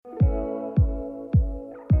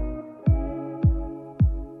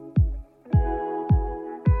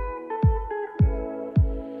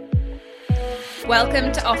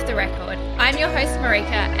Welcome to Off the Record. I'm your host Marika,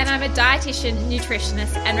 and I'm a dietitian,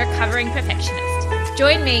 nutritionist, and recovering perfectionist.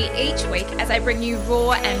 Join me each week as I bring you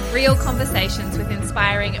raw and real conversations with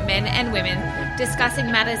inspiring men and women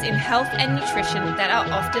discussing matters in health and nutrition that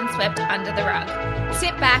are often swept under the rug.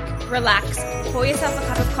 Sit back, relax, pour yourself a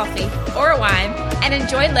cup of coffee or a wine, and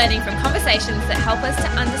enjoy learning from conversations that help us to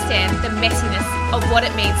understand the messiness of what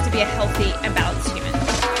it means to be a healthy and balanced human.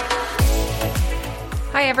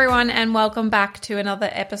 Hi everyone, and welcome back to another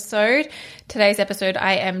episode. Today's episode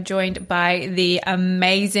I am joined by the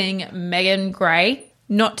amazing Megan Gray,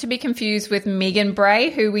 not to be confused with Megan Bray,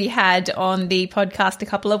 who we had on the podcast a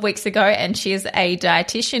couple of weeks ago, and she is a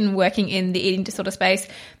dietitian working in the eating disorder space.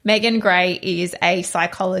 Megan Gray is a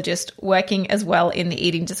psychologist working as well in the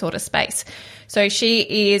eating disorder space. So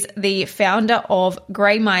she is the founder of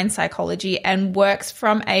Gray Mind Psychology and works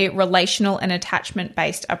from a relational and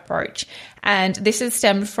attachment-based approach. And this has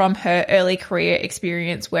stemmed from her early career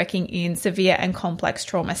experience working in severe and complex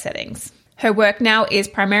trauma settings. Her work now is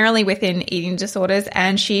primarily within eating disorders,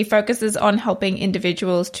 and she focuses on helping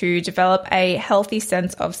individuals to develop a healthy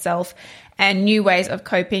sense of self and new ways of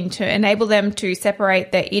coping to enable them to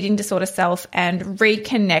separate their eating disorder self and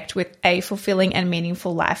reconnect with a fulfilling and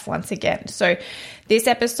meaningful life once again. So this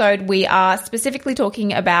episode, we are specifically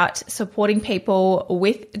talking about supporting people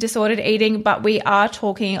with disordered eating, but we are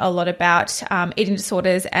talking a lot about eating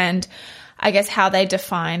disorders and I guess how they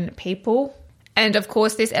define people. And of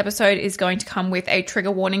course, this episode is going to come with a trigger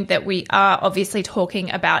warning that we are obviously talking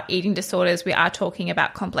about eating disorders. We are talking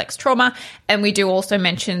about complex trauma, and we do also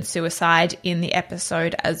mention suicide in the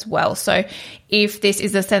episode as well. So if this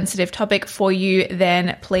is a sensitive topic for you,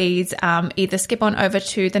 then please either skip on over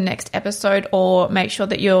to the next episode or make sure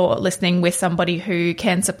that you're listening with somebody who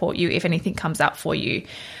can support you if anything comes up for you.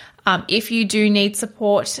 If you do need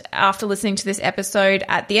support after listening to this episode,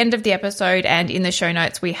 at the end of the episode and in the show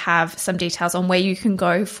notes, we have some details on where you can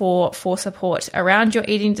go for support around your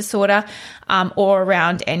eating disorder or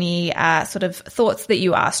around any sort of thoughts that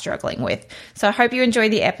you are struggling with. So I hope you enjoy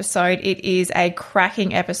the episode. It is a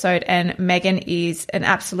cracking episode, and Megan is an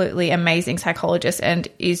absolutely amazing psychologist and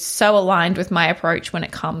is so aligned with my approach when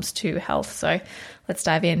it comes to health. So let's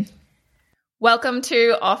dive in. Welcome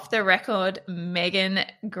to Off the Record, Megan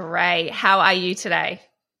Gray. How are you today?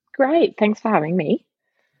 Great. Thanks for having me.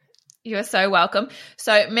 You're so welcome.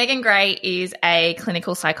 So Megan Gray is a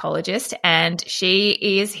clinical psychologist, and she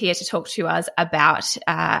is here to talk to us about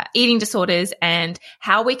eating disorders and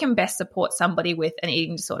how we can best support somebody with an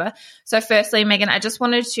eating disorder. So firstly, Megan, I just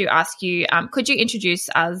wanted to ask you, could you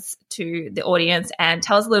introduce us to the audience and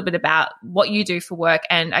tell us a little bit about what you do for work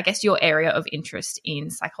and I guess your area of interest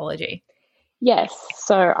in psychology? Yes,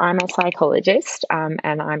 so I'm a psychologist and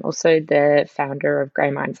I'm also the founder of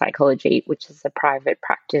Gray Mind Psychology, which is a private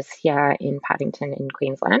practice here in Paddington in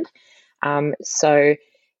Queensland. So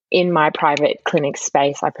in my private clinic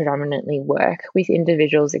space, I predominantly work with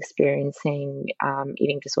individuals experiencing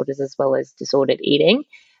eating disorders as well as disordered eating.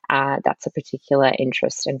 That's a particular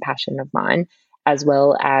interest and passion of mine, as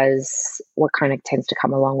well as what kind of tends to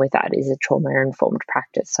come along with that is a trauma-informed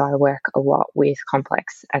practice. So I work a lot with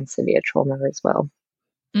complex and severe trauma as well.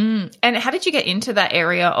 And how did you get into that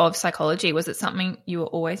area of psychology? Was it something you were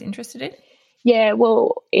always interested in? Yeah,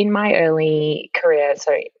 well, in my early career,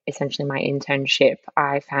 so essentially my internship,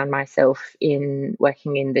 I found myself in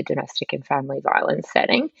working in the domestic and family violence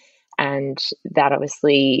setting. And that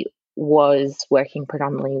obviously was working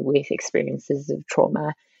predominantly with experiences of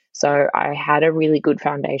trauma. So I had a really good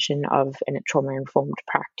foundation of a trauma-informed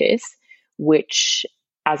practice, which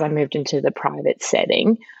as I moved into the private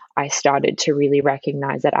setting, I started to really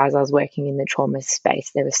recognize that as I was working in the trauma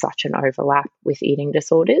space, there was such an overlap with eating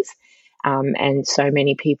disorders. And so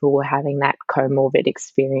many people were having that comorbid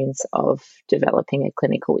experience of developing a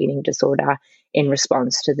clinical eating disorder in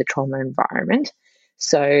response to the trauma environment.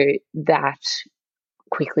 So that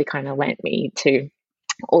quickly kind of led me to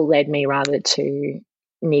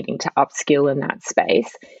needing to upskill in that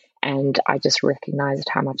space. And I just recognized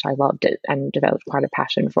how much I loved it and developed quite a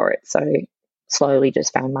passion for it. So slowly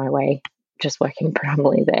just found my way just working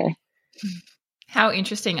predominantly there. How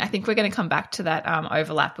interesting. I think we're going to come back to that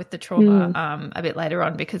overlap with the trauma a bit later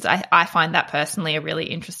on, because I find that personally a really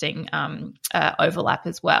interesting overlap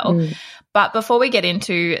as well. But before we get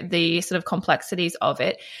into the sort of complexities of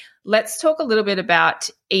it, let's talk a little bit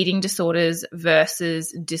about eating disorders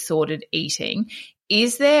versus disordered eating.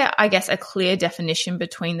 Is there, I guess, a clear definition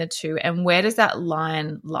between the two, and where does that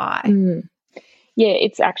line lie? Yeah,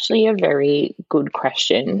 it's actually a very good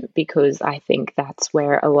question, because I think that's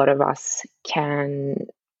where a lot of us can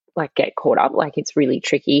like get caught up. Like it's really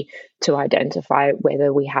tricky to identify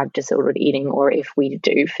whether we have disordered eating or if we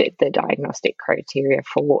do fit the diagnostic criteria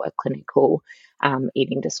for a clinical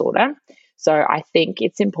eating disorder. So I think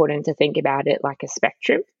it's important to think about it like a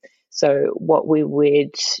spectrum. So what we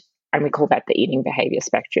would, and we call that the eating behavior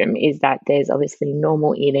spectrum, is that there's obviously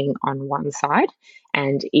normal eating on one side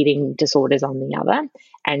and eating disorders on the other.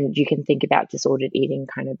 And you can think about disordered eating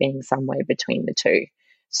kind of being somewhere between the two.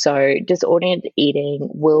 So disordered eating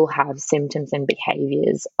will have symptoms and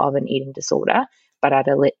behaviors of an eating disorder, but at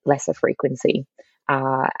a lesser frequency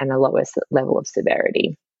and a lower level of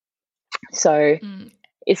severity. So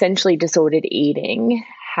essentially disordered eating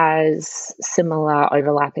has similar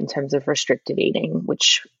overlap in terms of restricted eating,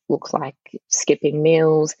 which looks like skipping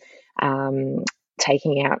meals,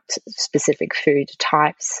 taking out specific food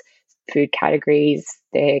types, food categories.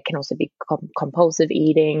 There can also be compulsive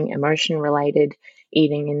eating, emotion-related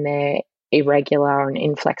eating in there, irregular and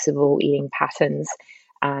inflexible eating patterns.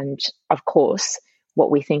 And of course,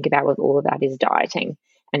 what we think about with all of that is dieting.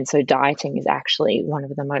 And so dieting is actually one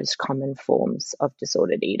of the most common forms of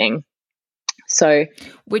disordered eating. So,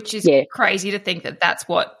 which is crazy to think that that's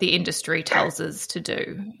what the industry tells us to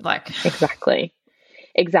do. Like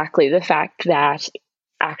exactly. The fact that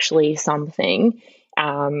actually something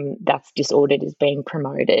that's disordered is being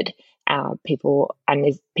promoted. People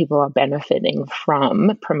are benefiting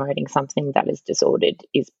from promoting something that is disordered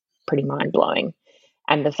is pretty mind-blowing.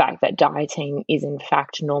 And the fact that dieting is in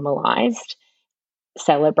fact normalized,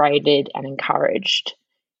 celebrated and encouraged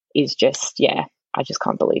is just, I just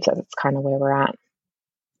can't believe that it's kind of where we're at.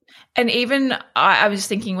 And even I was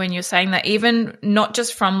thinking when you're saying that, even not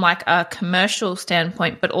just from like a commercial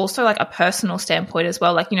standpoint, but also like a personal standpoint as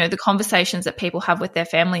well. Like, you know, the conversations that people have with their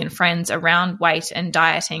family and friends around weight and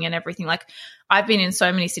dieting and everything. Like I've been in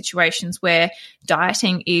so many situations where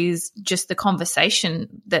dieting is just the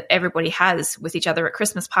conversation that everybody has with each other at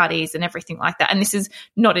Christmas parties and everything like that. And this is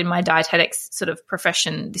not in my dietetics sort of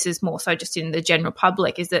profession. This is more so just in the general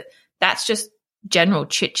public, is that that's just general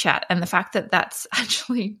chit chat. And the fact that that's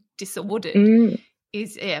actually disordered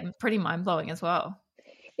is pretty mind-blowing as well.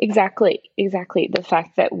 Exactly. The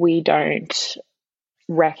fact that we don't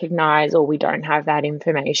recognize or we don't have that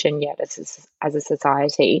information yet as a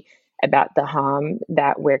society about the harm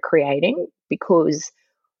that we're creating, because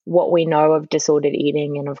what we know of disordered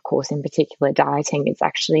eating and of course in particular dieting is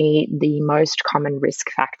actually the most common risk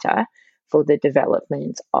factor for the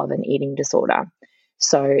development of an eating disorder.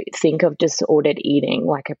 So think of disordered eating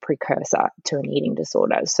like a precursor to an eating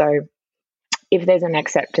disorder. So if there's an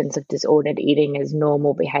acceptance of disordered eating as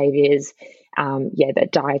normal behaviors, that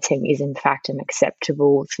dieting is in fact an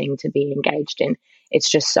acceptable thing to be engaged in. It's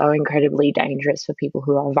just so incredibly dangerous for people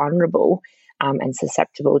who are vulnerable and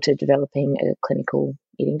susceptible to developing a clinical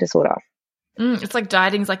eating disorder. It's like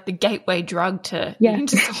dieting is like the gateway drug to eating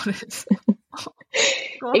disorders.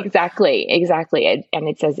 Exactly. And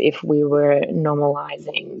it's as if we were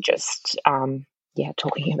normalizing just,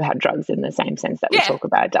 talking about drugs in the same sense that we talk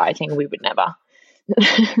about dieting. We would never.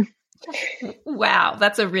 Wow,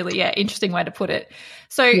 that's a really interesting way to put it.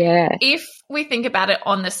 So if we think about it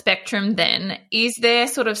on the spectrum then, is there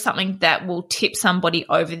sort of something that will tip somebody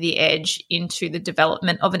over the edge into the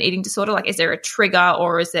development of an eating disorder? Like is there a trigger,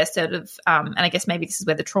 or is there sort of, and I guess maybe this is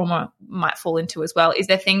where the trauma might fall into as well, is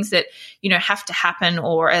there things that, you know, have to happen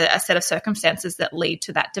or a set of circumstances that lead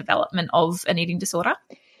to that development of an eating disorder?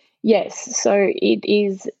 Yes, so it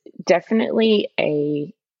is definitely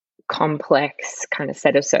a complex kind of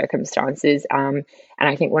set of circumstances. And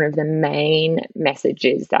I think one of the main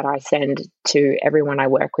messages that I send to everyone I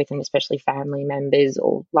work with, and especially family members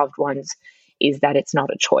or loved ones, is that it's not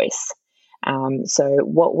a choice. So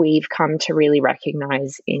what we've come to really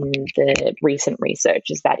recognize in the recent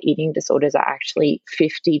research is that eating disorders are actually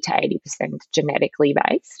 50 to 80% genetically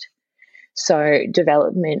based. So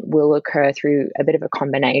development will occur through a bit of a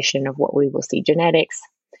combination of what we will see genetics,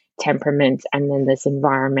 temperament, and then this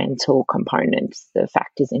environmental component, the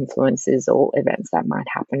factors, influences, or events that might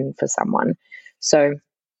happen for someone. So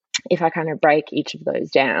if I kind of break each of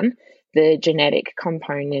those down, the genetic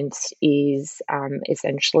component is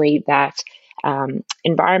essentially that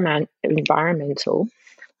environmental,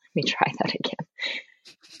 let me try that again.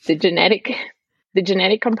 The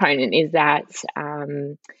genetic component is that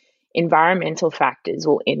environmental factors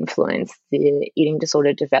will influence the eating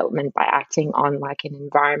disorder development by acting on like an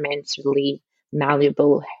environmentally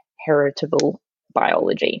malleable, heritable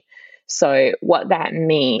biology. So what that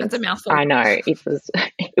means, that's a mouthful. I know it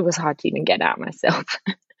was hard to even get out myself.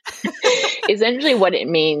 Essentially what it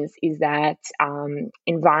means is that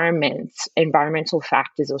environmental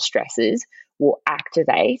factors or stresses will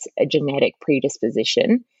activate a genetic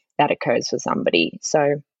predisposition that occurs for somebody.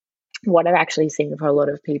 So what I've actually seen for a lot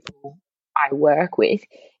of people I work with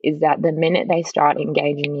is that the minute they start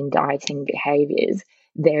engaging in dieting behaviors,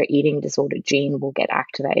 their eating disorder gene will get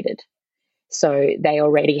activated. So they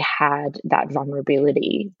already had that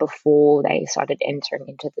vulnerability before they started entering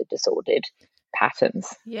into the disordered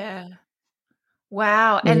patterns. Yeah.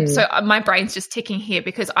 Wow. And so my brain's just ticking here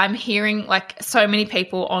because I'm hearing like so many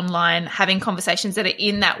people online having conversations that are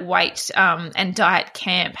in that weight and diet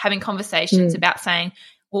camp, having conversations about saying,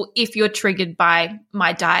 well, if you're triggered by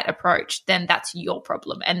my diet approach, then that's your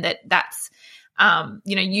problem. And that's,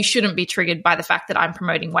 you shouldn't be triggered by the fact that I'm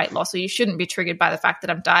promoting weight loss, or you shouldn't be triggered by the fact that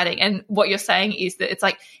I'm dieting. And what you're saying is that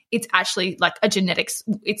it's actually like a genetics,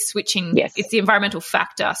 it's switching. Yes. It's the environmental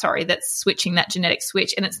factor, that's switching that genetic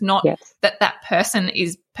switch. And it's not that person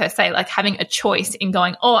is per se like having a choice in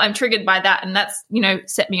going, oh, I'm triggered by that, and that's,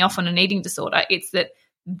 set me off on an eating disorder. It's that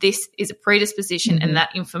this is a predisposition and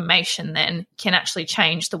that information then can actually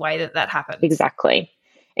change the way that happens.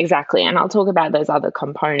 Exactly. And I'll talk about those other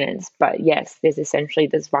components. But yes, there's essentially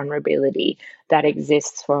this vulnerability that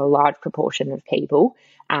exists for a large proportion of people,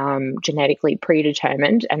 genetically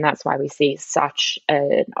predetermined. And that's why we see such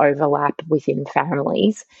an overlap within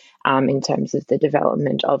families in terms of the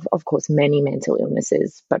development of course, many mental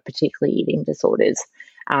illnesses, but particularly eating disorders.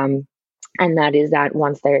 And that is that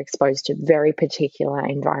once they're exposed to very particular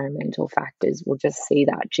environmental factors, we'll just see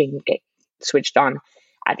that gene get switched on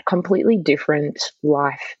at completely different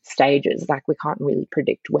life stages. Like we can't really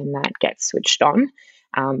predict when that gets switched on.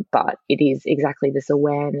 But it is exactly this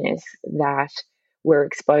awareness that we're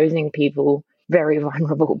exposing people, very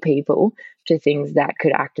vulnerable people, to things that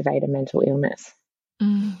could activate a mental illness.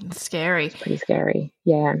 It's scary. It's pretty scary.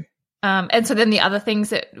 Yeah. And so then the other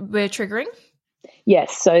things that we're triggering?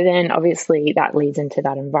 Yes. So then obviously that leads into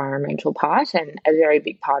that environmental part. And a very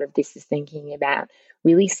big part of this is thinking about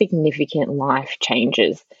really significant life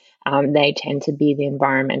changes. They tend to be the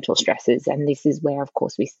environmental stresses. And this is where, of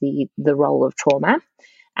course, we see the role of trauma.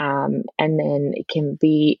 And then it can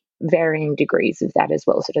be varying degrees of that as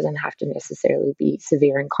well. So it doesn't have to necessarily be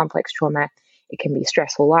severe and complex trauma. It can be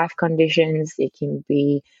stressful life conditions. It can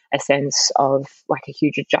be a sense of like a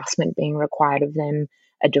huge adjustment being required of them,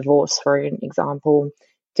 a divorce, for an example,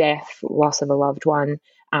 death, loss of a loved one,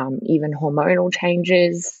 even hormonal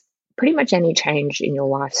changes. Pretty much any change in your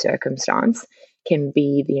life circumstance can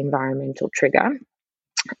be the environmental trigger.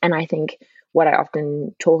 And I think what I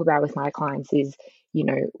often talk about with my clients is,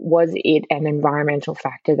 was it an environmental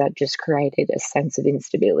factor that just created a sense of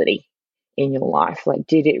instability in your life? Like,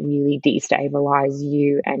 did it really destabilize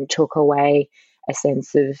you and took away a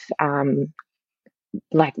sense of,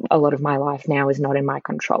 like a lot of my life now is not in my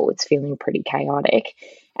control. It's feeling pretty chaotic.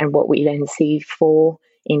 And what we then see for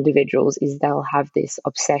individuals is they'll have this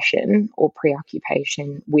obsession or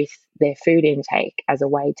preoccupation with their food intake as a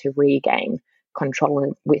way to regain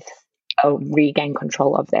control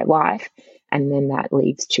of their life. And then that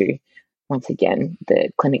leads to, once again, the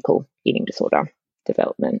clinical eating disorder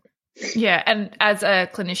development. Yeah, and as a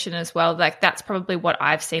clinician as well, like that's probably what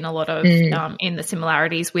I've seen a lot of in the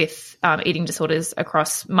similarities with eating disorders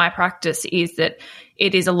across my practice, is that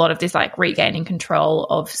it is a lot of this like regaining control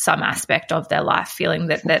of some aspect of their life, feeling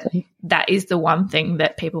that is the one thing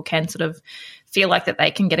that people can sort of feel like that they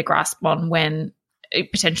can get a grasp on when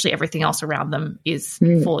potentially everything else around them is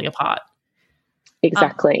falling apart.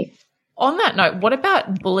 Exactly. On that note, what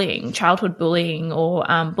about bullying, childhood bullying or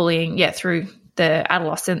bullying, through the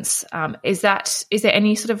adolescence? Is there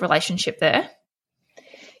any sort of relationship there?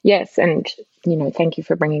 Yes. And, thank you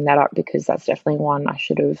for bringing that up, because that's definitely one I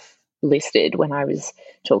should have listed when I was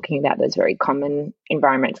talking about those very common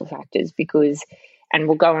environmental factors, and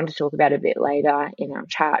we'll go on to talk about it a bit later in our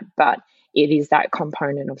chat, but it is that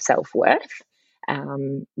component of self-worth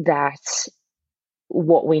that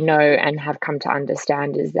what we know and have come to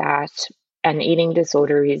understand is that an eating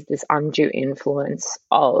disorder is this undue influence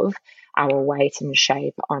of our weight and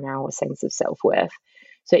shape on our sense of self-worth.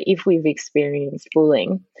 So if we've experienced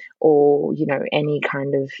bullying or, any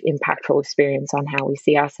kind of impactful experience on how we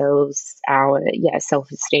see ourselves, our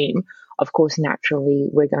self-esteem, of course, naturally,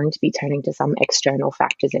 we're going to be turning to some external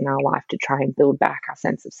factors in our life to try and build back our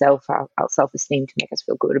sense of self, our self-esteem, to make us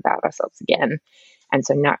feel good about ourselves again. And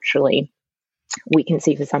so naturally, we can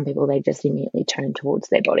see for some people, they just immediately turn towards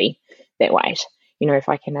their body, their weight. If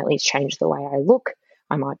I can at least change the way I look,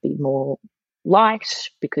 I might be more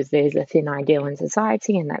liked because there's a thin ideal in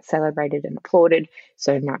society and that's celebrated and applauded.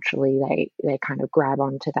 So naturally they kind of grab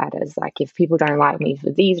onto that as like, if people don't like me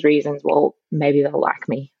for these reasons, well, maybe they'll like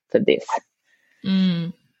me for this.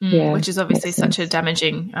 Which is obviously such a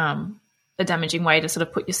damaging way to sort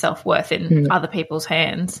of put your self-worth in other people's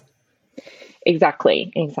hands.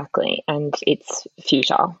 Exactly. And it's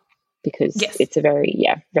futile because Yes, it's a very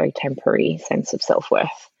temporary sense of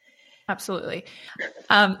self-worth. absolutely.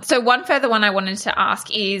 So one further one I wanted to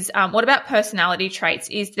ask is, what about personality traits?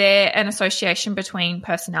 Is there an association between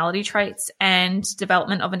personality traits and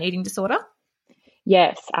development of an eating disorder?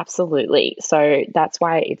 Yes, absolutely. So that's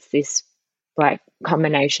why it's this like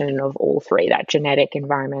combination of all three, that genetic,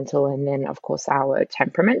 environmental, and then of course our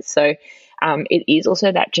temperament. So it is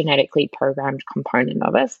also that genetically programmed component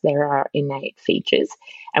of us. There are innate features,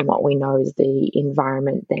 and what we know is the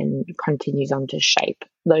environment then continues on to shape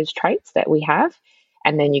those traits that we have.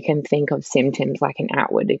 And then you can think of symptoms like an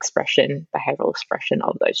outward expression, behavioral expression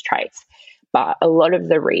of those traits. But a lot of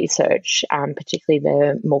the research, particularly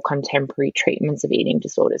the more contemporary treatments of eating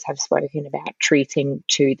disorders, have spoken about treating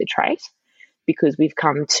to the trait, because we've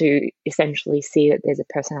come to essentially see that there's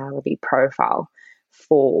a personality profile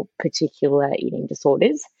for particular eating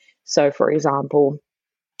disorders. So, for example,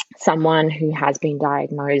 someone who has been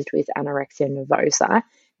diagnosed with anorexia nervosa,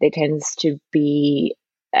 there tends to be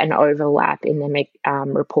an overlap in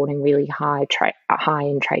them reporting really high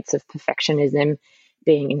in traits of perfectionism,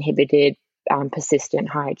 being inhibited, persistent,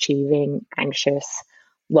 high achieving, anxious,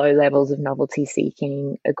 low levels of novelty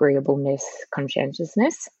seeking, agreeableness,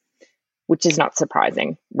 conscientiousness, which is not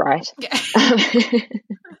surprising, right? Yeah.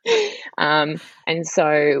 And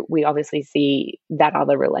so we obviously see that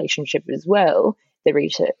other relationship as well. The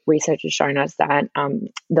research has shown us that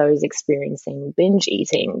those experiencing binge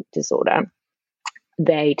eating disorder,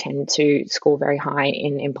 they tend to score very high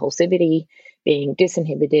in impulsivity, being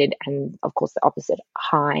disinhibited, and of course the opposite,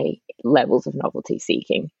 high levels of novelty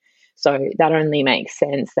seeking. So that only makes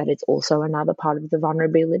sense that it's also another part of the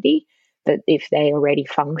vulnerability, that if they already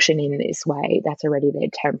function in this way, that's already their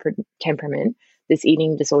temperament. This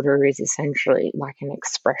eating disorder is essentially like an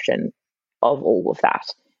expression of all of that,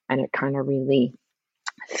 and it kind of really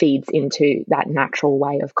feeds into that natural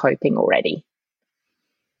way of coping already.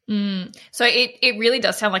 So it really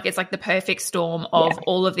does sound like it's like the perfect storm of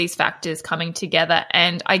all of these factors coming together.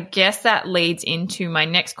 And I guess that leads into my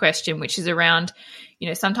next question, which is around,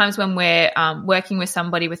 sometimes when we're working with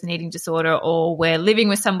somebody with an eating disorder, or we're living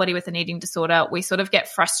with somebody with an eating disorder, we sort of get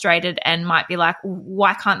frustrated and might be like,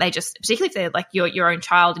 why can't they just, particularly if they're like your own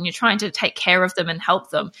child and you're trying to take care of them and help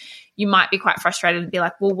them, you might be quite frustrated and be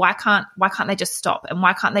like, well, why can't they just stop? And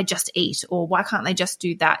why can't they just eat? Or why can't they just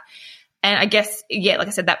do that? And I guess, like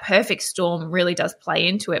I said, that perfect storm really does play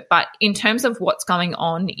into it. But in terms of what's going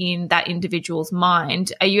on in that individual's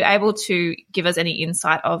mind, are you able to give us any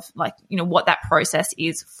insight of what that process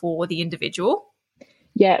is for the individual?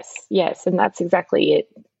 Yes. And that's exactly it,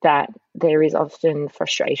 that there is often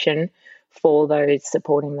frustration for those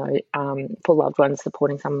supporting for loved ones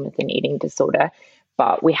supporting someone with an eating disorder.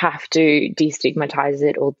 But we have to destigmatize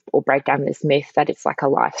it or break down this myth that it's like a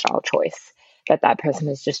lifestyle choice, that person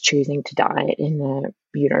is just choosing to diet in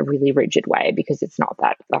a really rigid way, because it's not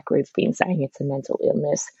that. Like we've been saying, it's a mental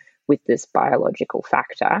illness with this biological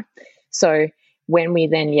factor. So when we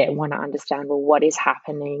then want to understand, well, what is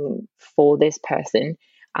happening for this person,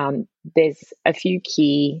 there's a few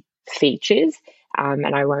key features,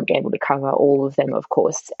 and I won't be able to cover all of them, of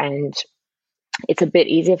course, and it's a bit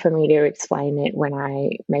easier for me to explain it when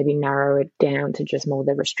I maybe narrow it down to just more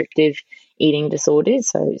the restrictive eating disorders.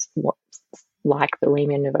 So like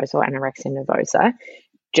bulimia nervosa or anorexia nervosa,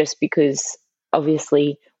 just because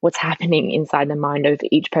obviously what's happening inside the mind of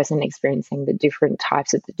each person experiencing the different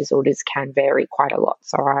types of the disorders can vary quite a lot.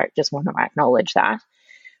 So I just want to acknowledge that.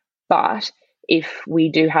 But if we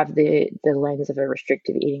do have the lens of a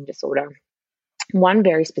restrictive eating disorder, one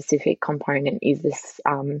very specific component is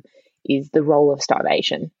is the role of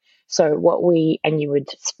starvation. So and you would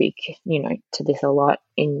speak, to this a lot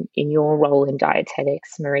in your role in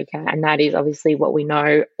dietetics, Marika, and that is obviously what we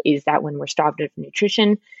know is that when we're starved of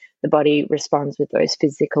nutrition, the body responds with those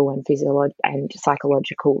physical and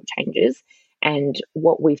psychological changes. And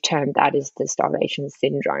what we've termed that is the starvation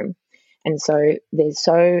syndrome. And so there's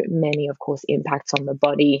so many, of course, impacts on the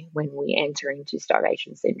body when we enter into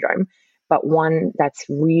starvation syndrome. But one that's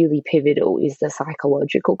really pivotal is the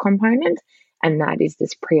psychological component. And that is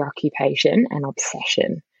this preoccupation and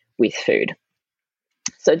obsession with food.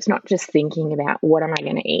 So it's not just thinking about what am I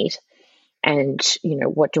going to eat and,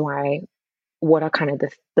 what are kind of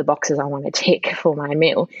the boxes I want to tick for my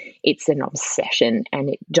meal. It's an obsession,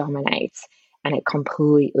 and it dominates, and it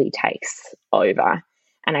completely takes over.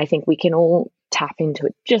 And I think we can all tap into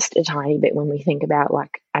it just a tiny bit when we think about,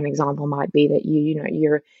 like, an example might be that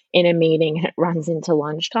you're in a meeting and it runs into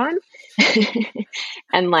lunchtime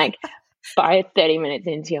and like by 30 minutes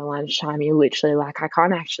into your lunchtime, you're literally like, I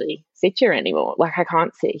can't actually sit here anymore. Like, I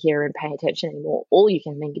can't sit here and pay attention anymore. All you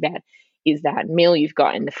can think about is that meal you've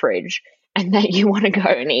got in the fridge and that you want to go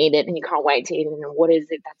and eat it and you can't wait to eat it. And what is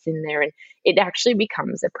it that's in there? And it actually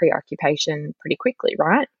becomes a preoccupation pretty quickly,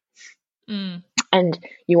 right? Mm. And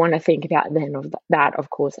you want to think about then of that, of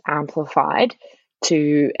course, amplified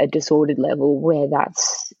to a disordered level where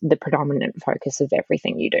that's the predominant focus of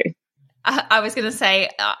everything you do. I was going to say,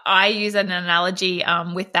 I use an analogy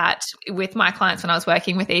with that with my clients when I was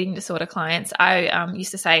working with eating disorder clients. I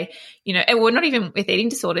used to say, well, not even with eating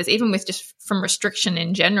disorders, even with just from restriction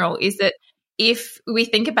in general, is that if we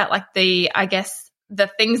think about like the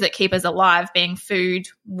things that keep us alive being food,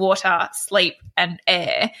 water, sleep, and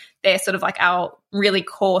air, they're sort of like our really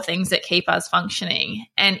core things that keep us functioning.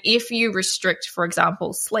 And if you restrict, for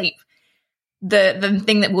example, sleep, the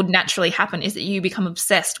thing that would naturally happen is that you become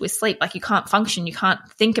obsessed with sleep. Like you can't function. You can't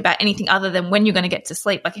think about anything other than when you're going to get to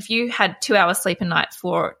sleep. Like if you had 2 hours sleep a night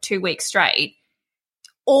for 2 weeks straight,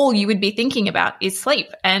 all you would be thinking about is sleep.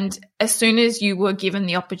 And as soon as you were given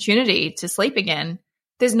the opportunity to sleep again,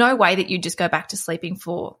 there's no way that you'd just go back to sleeping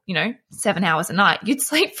for, 7 hours a night. You'd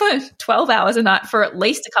sleep for 12 hours a night for at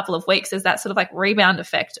least a couple of weeks. There's that sort of like rebound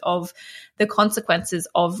effect of the consequences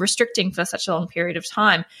of restricting for such a long period of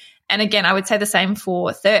time. And again, I would say the same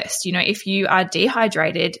for thirst. If you are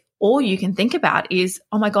dehydrated, all you can think about is,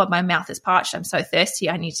 oh my God, my mouth is parched. I'm so thirsty.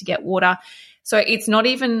 I need to get water. So it's not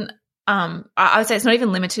even, I would say it's not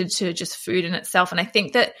even limited to just food in itself. And I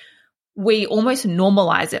think that we almost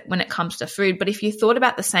normalize it when it comes to food. But if you thought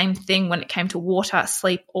about the same thing when it came to water,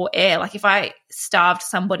 sleep, or air, like if I starved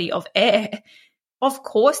somebody of air, of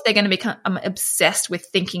course they're going to become obsessed with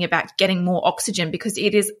thinking about getting more oxygen because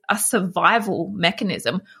it is a survival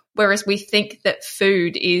mechanism. Whereas we think that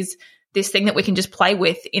food is this thing that we can just play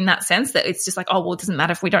with in that sense that it's just like, oh, well, it doesn't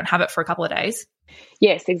matter if we don't have it for a couple of days.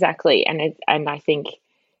 Yes, exactly. And I think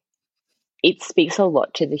it speaks a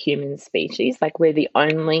lot to the human species. Like we're the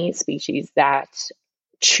only species that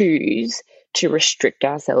choose to restrict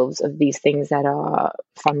ourselves of these things that are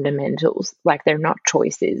fundamentals. Like they're not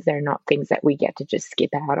choices. They're not things that we get to just skip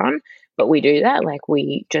out on, but we do that. Like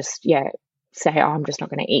we just, say, oh, I'm just not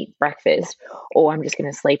going to eat breakfast or I'm just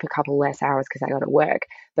going to sleep a couple less hours because I got to work.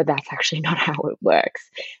 But that's actually not how it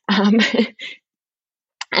works. And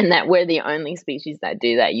that we're the only species that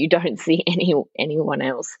do that. You don't see anyone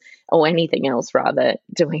else or anything else rather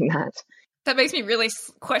doing that. That makes me really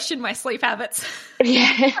question my sleep habits.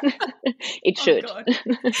 Yeah, it should.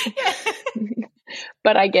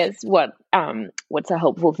 But I guess what's a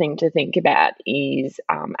helpful thing to think about is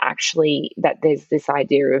actually that there's this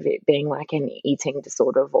idea of it being like an eating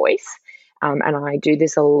disorder voice. And I do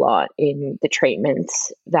this a lot in the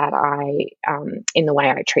treatments that in the way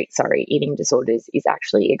I treat, eating disorders is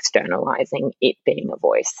actually externalizing it being a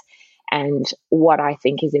voice. And what I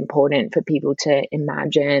think is important for people to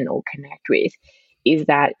imagine or connect with is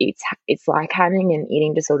that it's like having an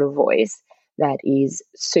eating disorder voice that is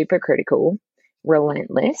super critical,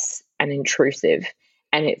 relentless, and intrusive.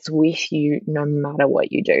 And it's with you no matter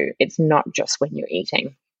what you do. It's not just when you're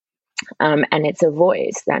eating. And it's a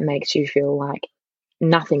voice that makes you feel like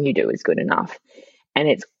nothing you do is good enough. And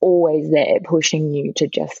it's always there pushing you to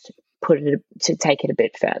just to take it a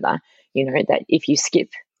bit further. That if you skip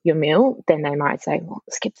your meal, then they might say, well,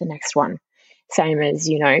 skip the next one. Same as,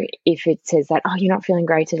 if it says that, oh, you're not feeling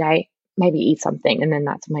great today, maybe eat something. And then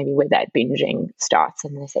that's maybe where that binging starts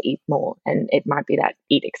and they say eat more. And it might be that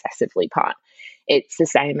eat excessively part. It's the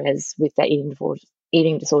same as with the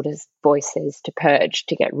eating disorders voices to purge,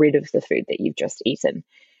 to get rid of the food that you've just eaten.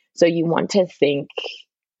 So you want to think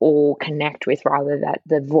or connect with rather that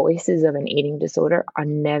the voices of an eating disorder are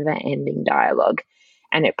never ending dialogue.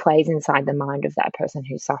 And it plays inside the mind of that person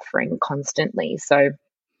who's suffering constantly. So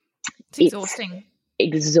it's exhausting.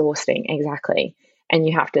 Exhausting, exactly. And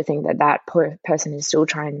you have to think that person is still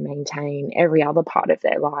trying to maintain every other part of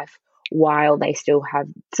their life while they still have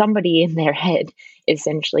somebody in their head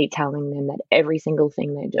essentially telling them that every single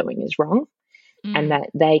thing they're doing is wrong and that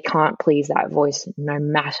they can't please that voice no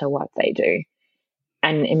matter what they do.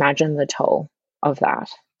 And imagine the toll of that.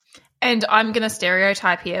 And I'm going to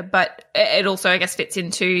stereotype here, but it also, I guess, fits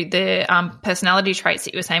into the personality traits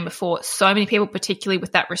that you were saying before. So many people, particularly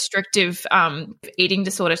with that restrictive eating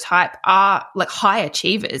disorder type, are like high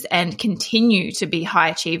achievers and continue to be high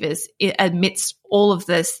achievers amidst all of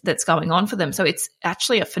this that's going on for them. So it's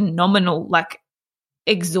actually a phenomenal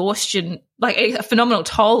exhaustion, like a phenomenal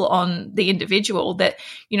toll on the individual that,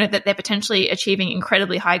 that they're potentially achieving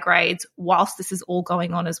incredibly high grades whilst this is all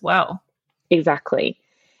going on as well. Exactly.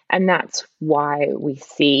 And that's why we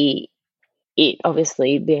see it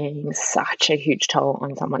obviously being such a huge toll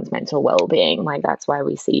on someone's mental well-being. Like, that's why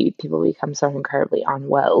we see people become so incredibly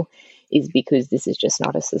unwell, is because this is just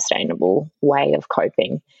not a sustainable way of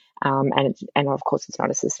coping. And of course, it's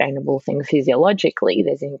not a sustainable thing physiologically.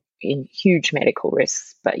 There's in huge medical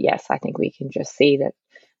risks. But yes, I think we can just see that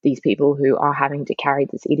these people who are having to carry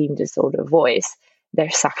this eating disorder voice,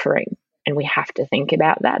 they're suffering. And we have to think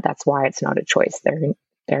about that. That's why it's not a choice.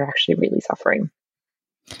 They're actually really suffering.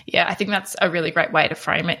 Yeah, I think that's a really great way to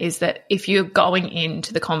frame it, is that if you're going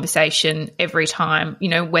into the conversation every time, you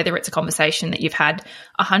know, whether it's a conversation that you've had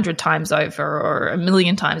 100 times over or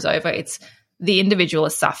 1,000,000 times over, it's the individual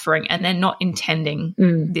is suffering and they're not intending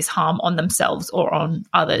this harm on themselves or on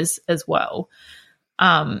others as well.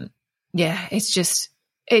 Yeah, it's just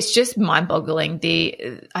mind-boggling,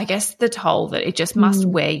 I guess the toll that it just must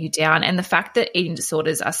wear you down, and the fact that eating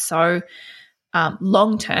disorders are so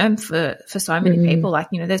long-term for so many people. Like,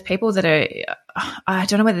 you know, there's people that are, I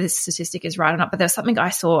don't know whether this statistic is right or not, but there's something I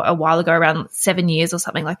saw a while ago, around 7 years or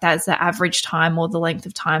something like that is the average time or the length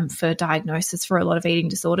of time for diagnosis for a lot of eating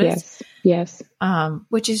disorders. Yes.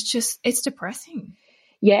 Which is just, it's depressing.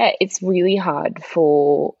 Yeah, it's really hard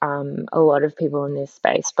for a lot of people in this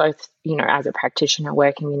space, both, you know, as a practitioner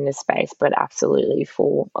working in this space, but absolutely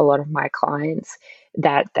for a lot of my clients,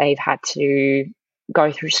 that they've had to go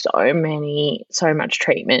through so much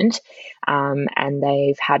treatment, and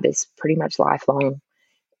they've had this pretty much lifelong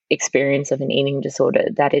experience of an eating disorder,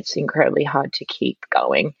 that it's incredibly hard to keep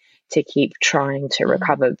going, to keep trying to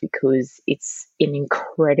recover, because it's an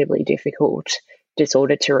incredibly difficult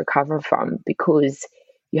disorder to recover from, because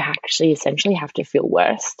you actually essentially have to feel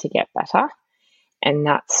worse to get better. And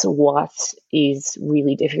that's what is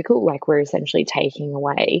really difficult. Like, we're essentially taking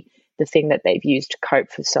away the thing that they've used to cope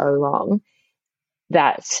for so long,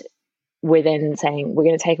 that we're then saying, we're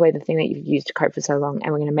going to take away the thing that you've used to cope for so long,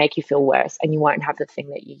 and we're going to make you feel worse, and you won't have the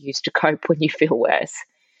thing that you used to cope when you feel worse.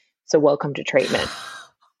 So welcome to treatment.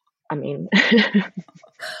 I mean,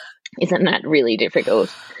 isn't that really difficult?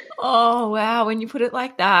 Oh, wow. When you put it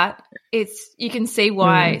like that, you can see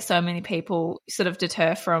why so many people sort of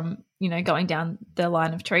deter from, you know, going down the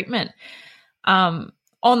line of treatment.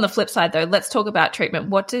 On the flip side, though, let's talk about treatment.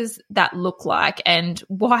 What does that look like, and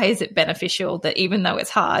why is it beneficial that, even though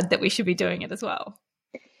it's hard, that we should be doing it as well?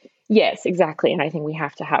 Yes, exactly. And I think we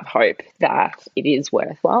have to have hope that it is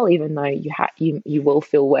worthwhile, even though you will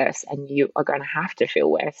feel worse, and you are going to have to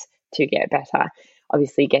feel worse to get better.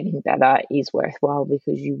 Obviously, getting better is worthwhile,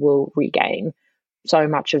 because you will regain so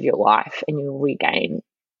much of your life, and you'll regain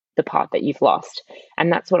the part that you've lost.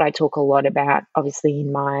 And that's what I talk a lot about, obviously,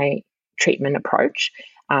 in my treatment approach.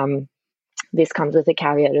 This comes with a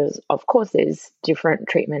caveat of course, there's different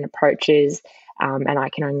treatment approaches, and I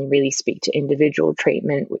can only really speak to individual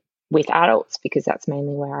treatment with adults, because that's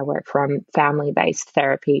mainly where I work from. Family-based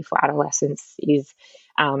therapy for adolescents is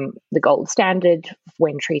the gold standard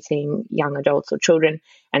when treating young adults or children,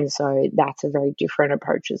 and so that's a very different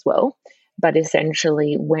approach as well. But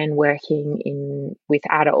essentially, when working with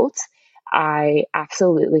adults, I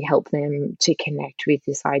absolutely help them to connect with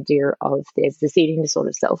this idea of, there's this eating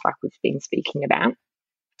disorder self, like we've been speaking about,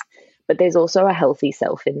 but there's also a healthy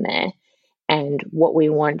self in there. And what we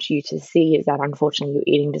want you to see is that, unfortunately, your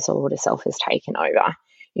eating disorder self has taken over.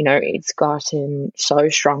 You know, it's gotten so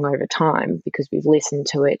strong over time because we've listened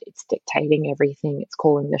to it. It's dictating everything. It's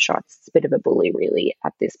calling the shots. It's a bit of a bully, really,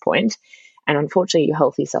 at this point. And unfortunately, your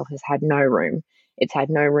healthy self has had no room. It's had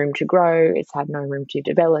no room to grow. It's had no room to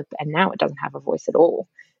develop. And now it doesn't have a voice at all,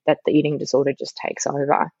 that the eating disorder just takes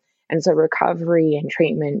over. And so recovery and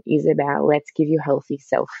treatment is about, let's give your healthy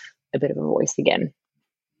self a bit of a voice again.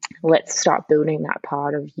 Let's start building that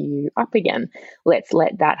part of you up again. Let's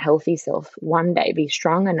let that healthy self one day be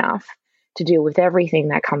strong enough to deal with everything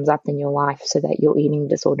that comes up in your life, so that your eating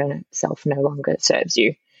disorder self no longer serves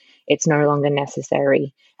you. It's no longer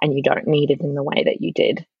necessary, and you don't need it in the way that you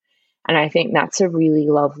did. And I think that's a really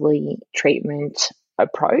lovely treatment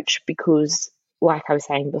approach, because, like I was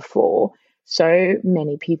saying before, so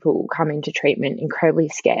many people come into treatment incredibly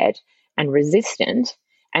scared and resistant,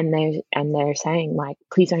 and they're saying, like,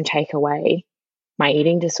 please don't take away my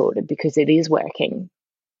eating disorder, because it is working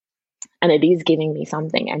and it is giving me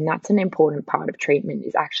something. And that's an important part of treatment,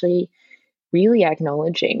 is actually really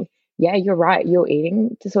acknowledging, yeah, you're right, your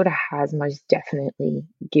eating disorder has most definitely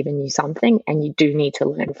given you something, and you do need to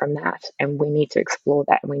learn from that, and we need to explore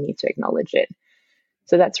that, and we need to acknowledge it.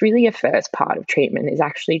 So that's really a first part of treatment, is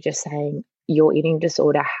actually just saying your eating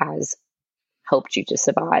disorder has helped you to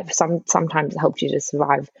survive. Sometimes it helped you to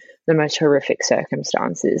survive the most horrific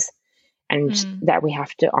circumstances, and that we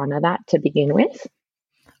have to honor that to begin with.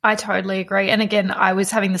 I totally agree. And again, I was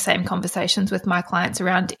having the same conversations with my clients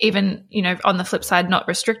around even, on the flip side, not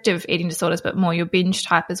restrictive eating disorders, but more your binge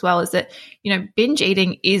type as well, is that, binge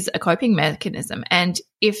eating is a coping mechanism. And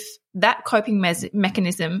if that coping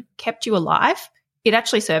mechanism kept you alive, it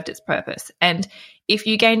actually served its purpose. And if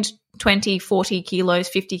you gained 20, 40 kilos,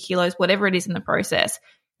 50 kilos, whatever it is in the process,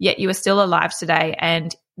 yet you are still alive today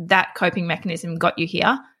and that coping mechanism got you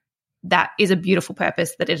here, that is a beautiful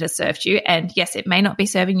purpose that it has served you. And yes, it may not be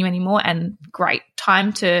serving you anymore, and great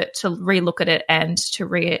time to relook at it and to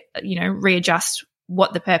readjust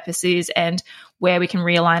what the purpose is and where we can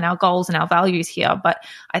realign our goals and our values here. But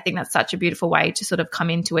I think that's such a beautiful way to sort of come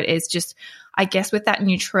into it, is just, I guess, with that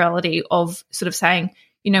neutrality of sort of saying,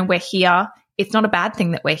 we're here. It's not a bad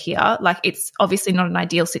thing that we're here. Like, it's obviously not an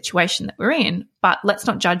ideal situation that we're in, but let's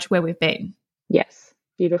not judge where we've been. Yes.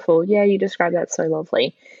 Beautiful. Yeah, you described that so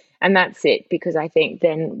lovely. And that's it, because I think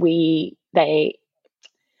then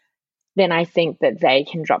I think that they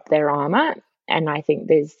can drop their armor. And I think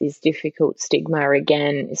there's this difficult stigma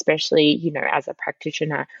again, especially, as a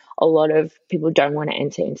practitioner, a lot of people don't want to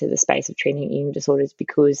enter into the space of treating eating disorders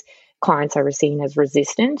because clients are seen as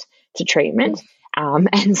resistant to treatment.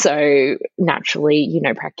 And so naturally,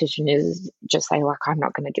 practitioners just say, like, I'm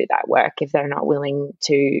not going to do that work if they're not willing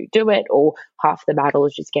to do it, or half the battle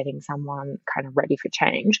is just getting someone kind of ready for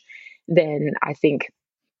change. Then I think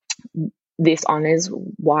this honors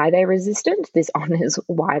why they're resistant. This honors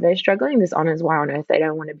why they're struggling. This honors why on earth they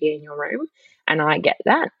don't want to be in your room. And I get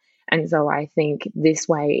that. And so I think this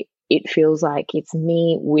way it feels like it's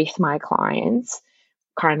me with my clients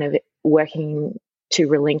kind of working to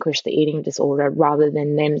relinquish the eating disorder, rather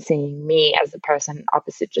than them seeing me as the person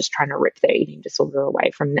opposite just trying to rip their eating disorder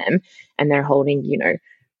away from them. And they're holding,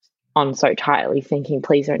 on so tightly, thinking,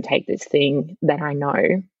 please don't take this thing that I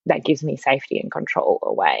know that gives me safety and control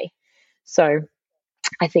away. So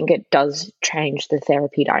I think it does change the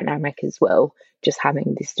therapy dynamic as well, just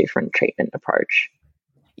having this different treatment approach.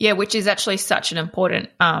 Yeah, which is actually such an important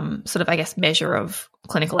sort of, I guess, measure of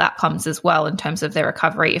clinical outcomes as well in terms of their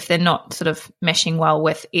recovery. If they're not sort of meshing well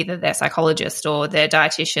with either their psychologist or their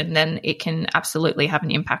dietitian, then it can absolutely have an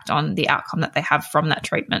impact on the outcome that they have from that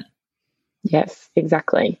treatment. Yes,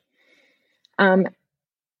 exactly.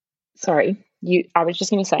 Sorry, I was just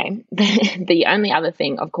going to say the only other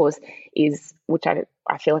thing, of course, is, which I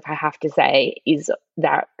feel like I have to say, is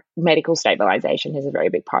that medical stabilization is a very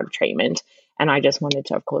big part of treatment. And I just wanted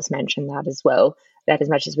to, of course, mention that as well, that as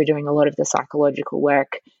much as we're doing a lot of the psychological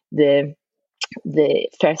work, the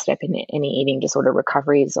first step in any eating disorder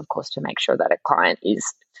recovery is, of course, to make sure that a client is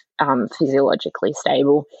physiologically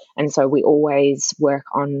stable. And so we always work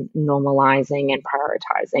on normalizing and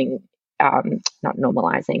prioritizing, not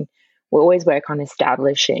normalizing, we always work on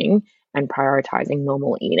establishing and prioritizing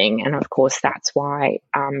normal eating. And of course, that's why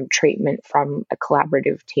treatment from a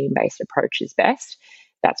collaborative team-based approach is best.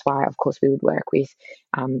 That's why, of course, we would work with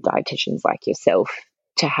dietitians like yourself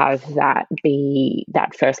to have that be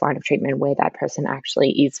that first line of treatment where that person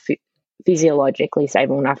actually is physiologically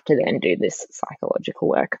stable enough to then do this psychological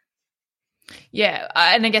work. Yeah.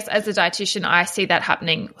 And I guess as a dietitian, I see that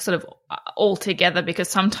happening sort of all together, because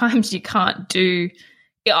sometimes you can't do –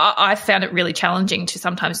 I found it really challenging to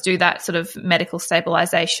sometimes do that sort of medical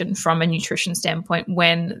stabilization from a nutrition standpoint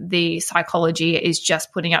when the psychology is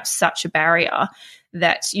just putting up such a barrier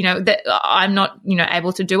that, that I'm not,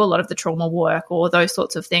 able to do a lot of the trauma work or those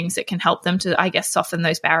sorts of things that can help them to, I guess, soften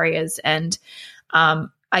those barriers. And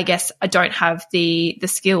I guess I don't have the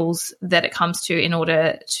skills that it comes to in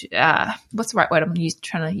order to, what's the right word I'm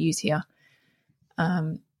trying to use here?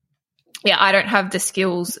 I don't have the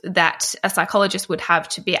skills that a psychologist would have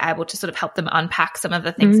to be able to sort of help them unpack some of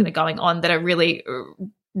the things that are going on that are really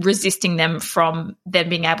resisting them from then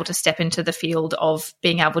being able to step into the field of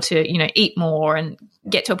being able to, eat more and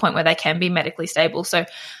get to a point where they can be medically stable. So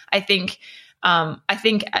I think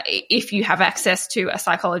if you have access to a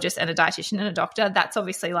psychologist and a dietitian and a doctor, that's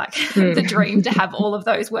obviously like the dream, to have all of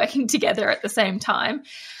those working together at the same time.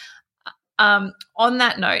 On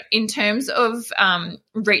that note, in terms of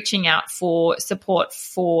reaching out for support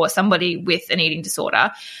for somebody with an eating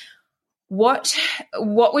disorder, what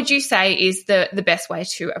would you say is the best way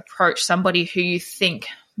to approach somebody who you think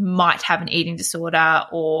might have an eating disorder?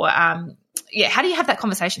 Or how do you have that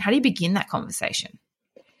conversation? How do you begin that conversation?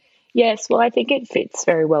 Yes, well, I think it fits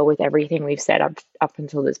very well with everything we've said up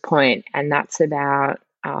until this point, and that's about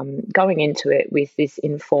going into it with this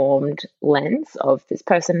informed lens of this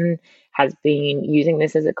person has been using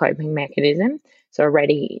this as a coping mechanism. So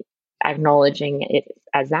already acknowledging it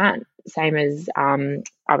as that, same as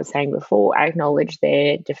I was saying before, acknowledge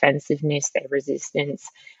their defensiveness, their resistance,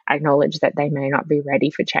 acknowledge that they may not be ready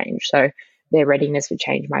for change. So their readiness for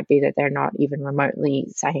change might be that they're not even remotely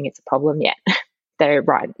saying it's a problem yet. They're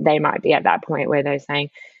right. They might be at that point where they're saying,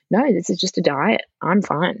 no, this is just a diet. I'm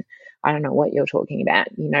fine. I don't know what you're talking about,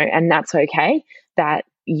 and that's okay. That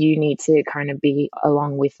you need to kind of be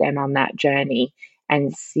along with them on that journey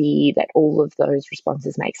and see that all of those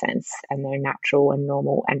responses make sense and they're natural and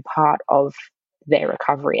normal and part of their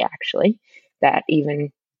recovery, actually. That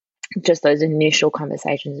even just those initial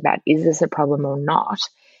conversations about, is this a problem or not,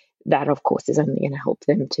 that of course is only going to help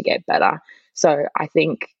them to get better. So I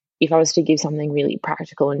think if I was to give something really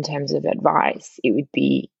practical in terms of advice, it would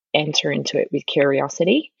be enter into it with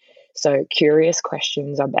curiosity. So curious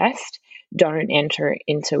questions are best. Don't enter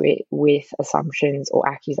into it with assumptions or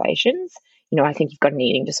accusations. I think you've got an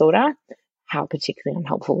eating disorder. How particularly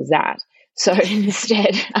unhelpful is that? So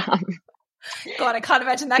instead, God, I can't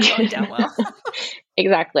imagine that going down well.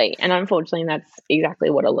 Exactly. And unfortunately, that's exactly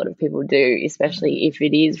what a lot of people do, especially if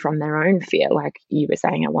it is from their own fear. Like you were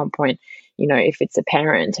saying at one point, if it's a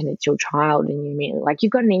parent and it's your child and you immediately like,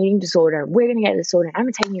 you've got an eating disorder, we're going to get this sorted.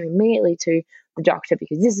 I'm taking you immediately to the doctor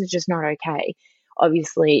because this is just not okay.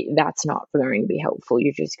 Obviously, that's not going to be helpful.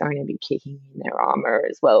 You're just going to be kicking in their armor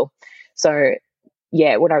as well. So,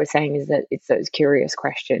 yeah, what I was saying is that it's those curious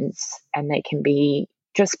questions and they can be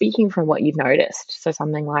just speaking from what you've noticed. So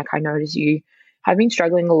something like, I notice you have been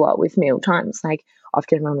struggling a lot with meal times. Like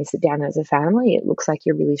often when we sit down as a family, it looks like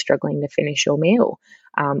you're really struggling to finish your meal.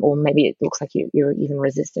 Or maybe it looks like you're even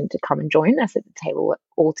resistant to come and join us at the table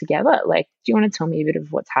altogether. Like, do you want to tell me a bit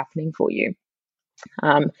of what's happening for you?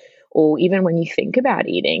 Or even when you think about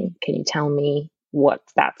eating, can you tell me what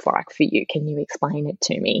that's like for you? Can you explain it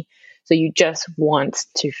to me? So you just want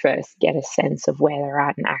to first get a sense of where they're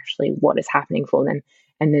at and actually what is happening for them.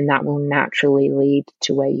 And then that will naturally lead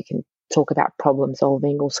to where you can talk about problem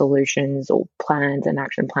solving or solutions or plans and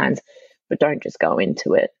action plans, but don't just go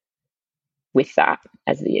into it with that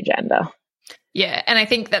as the agenda. Yeah, and I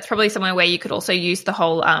think that's probably somewhere where you could also use the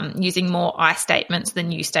whole using more I statements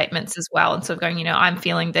than you statements as well. And sort of going, I'm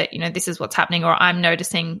feeling that, this is what's happening, or I'm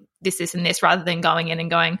noticing this, and this, rather than going in and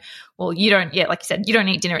going, well, you don't, like you said, you don't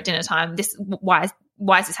eat dinner at dinner time. Why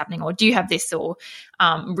is this happening? Or do you have this? Or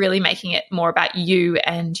really making it more about you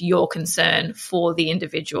and your concern for the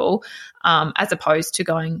individual, as opposed to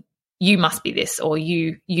going, you must be this, or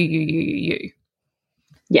you.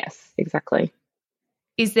 Yes, exactly.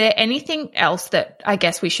 Is there anything else that I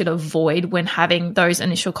guess we should avoid when having those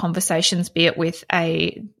initial conversations, be it with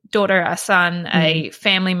a daughter, a son, a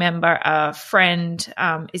family member, a friend?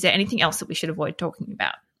 Is there anything else that we should avoid talking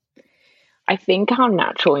about? I think our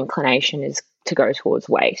natural inclination is to go towards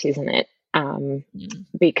weight, isn't it?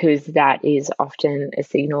 Because that is often a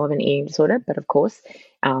signal of an eating disorder. But of course,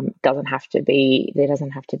 there doesn't have to be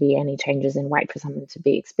any changes in weight for someone to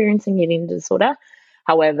be experiencing eating disorder.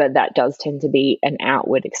 However, that does tend to be an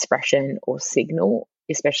outward expression or signal,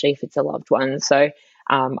 especially if it's a loved one. So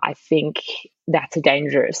I think that's a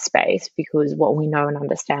dangerous space, because what we know and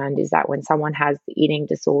understand is that when someone has the eating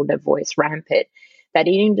disorder voice rampant, that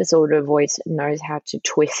eating disorder voice knows how to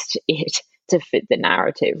twist it to fit the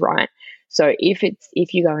narrative, right? So if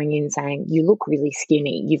you're going in saying, you look really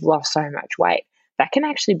skinny, you've lost so much weight, that can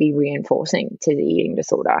actually be reinforcing to the eating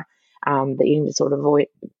disorder. The eating disorder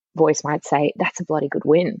voice might say, that's a bloody good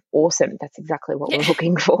win. Awesome. That's exactly what we're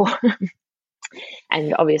looking for.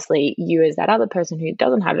 And obviously you, as that other person who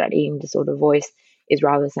doesn't have that eating disorder voice, is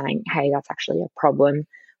rather saying, hey, that's actually a problem.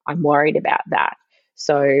 I'm worried about that.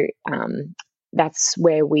 So that's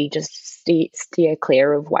where we just steer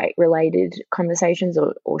clear of weight-related conversations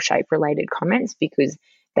or shape-related comments, because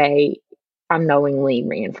they unknowingly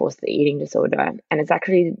reinforce the eating disorder. And it's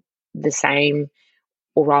actually the same,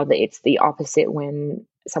 or rather it's the opposite when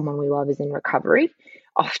someone we love is in recovery.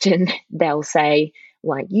 Often they'll say,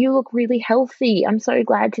 like, you look really healthy. I'm so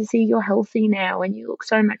glad to see you're healthy now and you look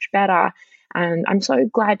so much better. And I'm so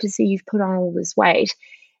glad to see you've put on all this weight.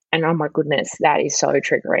 And oh my goodness, that is so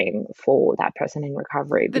triggering for that person in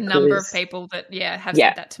recovery. The number of people that, have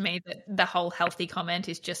said that to me, that the whole healthy comment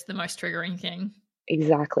is just the most triggering thing.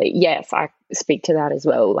 Exactly. Yes, I speak to that as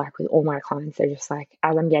well. Like with all my clients, they're just like,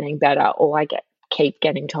 as I'm getting better, all I keep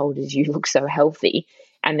getting told is you look so healthy.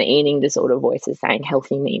 And the eating disorder voice is saying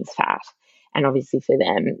healthy means fat. And obviously for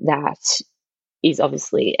them, that is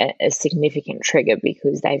obviously a significant trigger,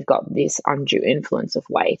 because they've got this undue influence of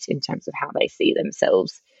weight in terms of how they see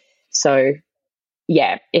themselves. So,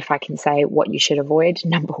 yeah, if I can say what you should avoid,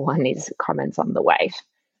 number one is comments on the weight.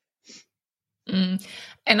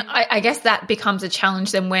 And I guess that becomes a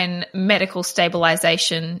challenge then when medical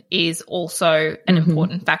stabilization is also an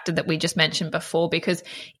important factor that we just mentioned before, because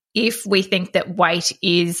if we think that weight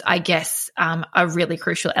is, I guess, a really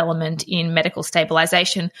crucial element in medical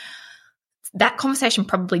stabilization, that conversation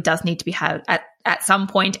probably does need to be had at some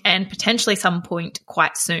point, and potentially some point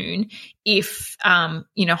quite soon if,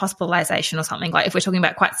 hospitalization or something, like if we're talking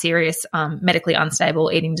about quite serious medically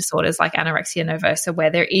unstable eating disorders like anorexia nervosa, where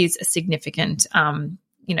there is a significant,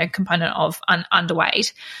 component of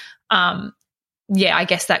underweight. I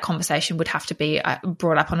guess that conversation would have to be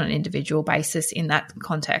brought up on an individual basis in that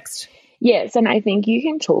context. Yes, and I think you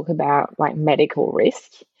can talk about like medical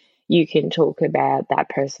risk. You can talk about that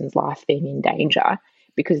person's life being in danger,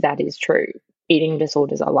 because that is true. Eating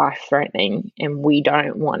disorders are life-threatening, and we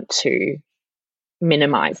don't want to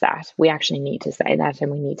minimize that. We actually need to say that, and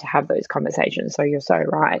we need to have those conversations. So you're so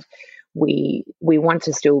right. We want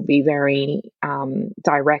to still be very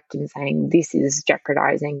direct in saying this is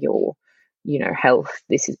jeopardizing your, health.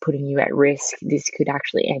 This is putting you at risk. This could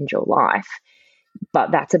actually end your life.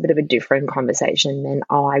 But that's a bit of a different conversation than,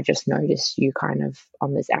 I just noticed you kind of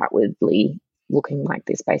on this outwardly looking like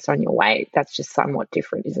this based on your weight. That's just somewhat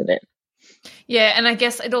different, isn't it? Yeah, and I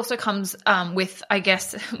guess it also comes with, I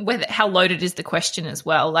guess, how loaded is the question as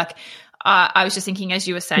well. Like, I was just thinking as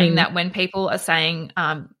you were saying that when people are saying,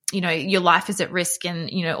 your life is at risk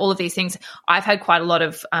and, all of these things, I've had quite a lot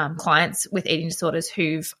of clients with eating disorders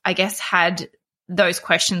who've, I guess, had those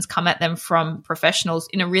questions come at them from professionals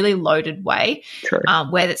in a really loaded way,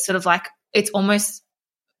 where it's sort of like it's almost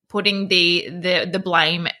putting the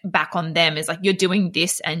blame back on them. Is like, you're doing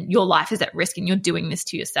this and your life is at risk and you're doing this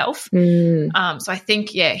to yourself. So I think,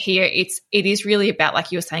 here it is really about,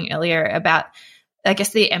 like you were saying earlier, about, I guess,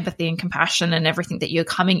 the empathy and compassion and everything that you're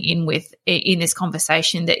coming in with in this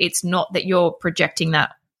conversation, that it's not that you're projecting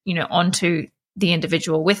that, onto the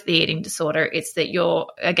individual with the eating disorder. It's that you're,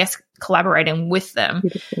 I guess, collaborating with them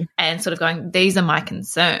and sort of going, these are my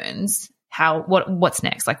concerns. What's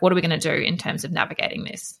next? Like, what are we going to do in terms of navigating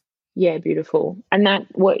this? Yeah, beautiful. And that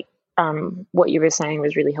what you were saying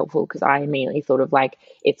was really helpful, because I immediately thought of like,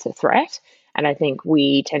 it's a threat. And I think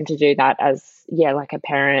we tend to do that as, like a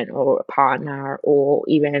parent or a partner, or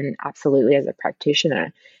even absolutely as a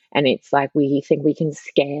practitioner. And it's like, we think we can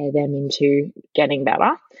scare them into getting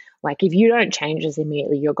better. Like, if you don't change this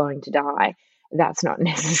immediately, you're going to die. That's not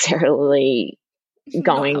necessarily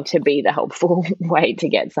going to be the helpful way to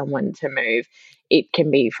get someone to move. It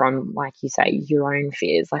can be from, like you say, your own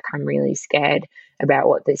fears. Like, I'm really scared about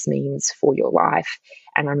what this means for your life,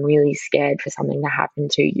 and I'm really scared for something to happen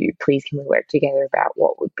to you. Please, can we work together about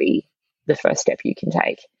what would be the first step you can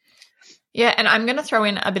take? Yeah, and I'm going to throw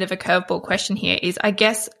in a bit of a curveball question here is, I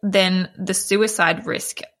guess, then the suicide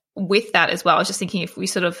risk with that as well. I was just thinking, if we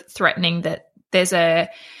sort of threatening that there's a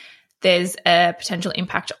potential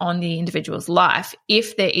impact on the individual's life,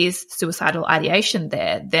 if there is suicidal ideation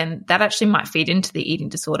there, then that actually might feed into the eating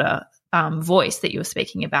disorder voice that you were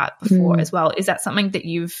speaking about before as well. Is that something that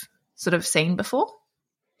you've sort of seen before?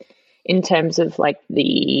 In terms of like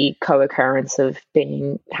the co-occurrence of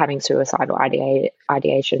having suicidal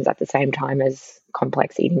ideations at the same time as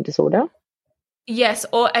complex eating disorder? Yes,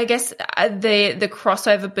 or I guess the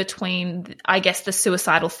crossover between, I guess, the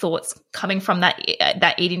suicidal thoughts coming from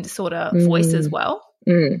that eating disorder voice as well.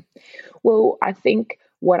 Well, I think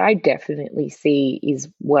what I definitely see is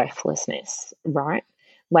worthlessness, right?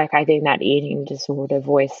 Like, I think that eating disorder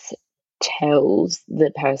voice tells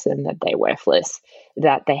the person that they're worthless,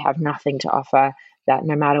 that they have nothing to offer, that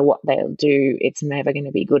no matter what they'll do, it's never going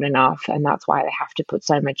to be good enough. And that's why they have to put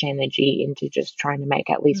so much energy into just trying to make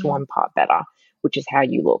at least one part better, which is how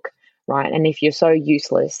you look, right? And if you're so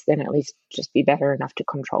useless, then at least just be better enough to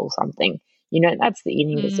control something. That's the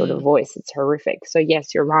eating disorder voice. It's horrific. So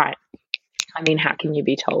yes, you're right. I mean, how can you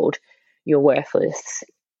be told you're worthless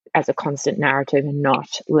as a constant narrative and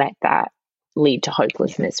not let that lead to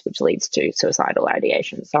hopelessness, which leads to suicidal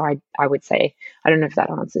ideation? So I would say, I don't know if that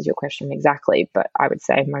answers your question exactly, but I would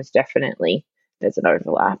say most definitely there's an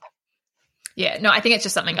overlap. Yeah, no, I think it's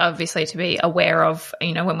just something obviously to be aware of,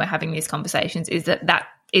 when we're having these conversations, is that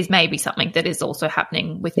is maybe something that is also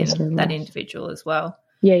happening within that individual as well.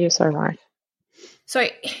 Yeah, you're so right. So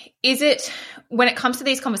is it, when it comes to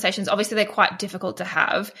these conversations, obviously they're quite difficult to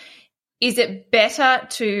have, is it better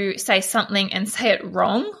to say something and say it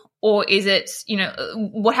wrong? Or is it,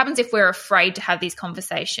 what happens if we're afraid to have these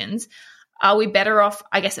conversations? Are we better off,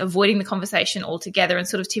 I guess, avoiding the conversation altogether and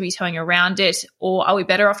sort of tippy-toeing around it? Or are we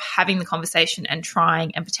better off having the conversation and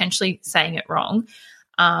trying and potentially saying it wrong?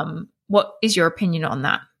 What is your opinion on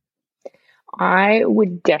that? I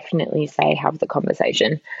would definitely say have the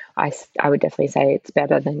conversation. I would definitely say it's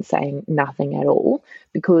better than saying nothing at all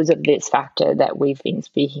because of this factor that we've been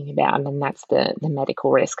speaking about, and that's the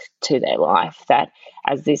medical risk to their life. That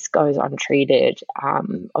as this goes untreated,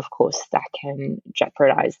 of course, that can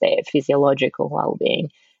jeopardize their physiological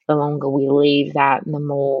well-being. The longer we leave that, the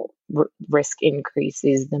more risk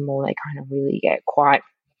increases, the more they kind of really get quite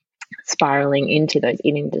spiraling into those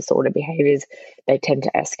eating disorder behaviors. They tend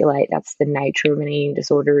to escalate. That's the nature of an eating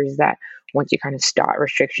disorder, is that once you kind of start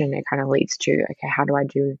restriction, it kind of leads to, okay, how do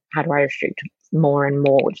I restrict more and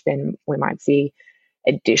more, which then we might see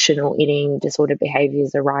additional eating disorder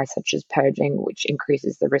behaviors arise, such as purging, which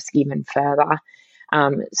increases the risk even further.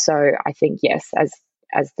 So I think, yes,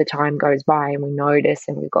 as the time goes by and we notice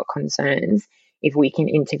and we've got concerns, if we can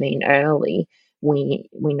intervene early, we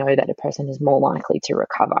know that a person is more likely to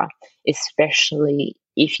recover, especially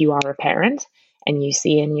if you are a parent and you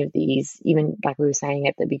see any of these, even like we were saying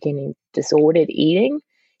at the beginning, disordered eating,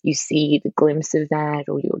 you see the glimpse of that,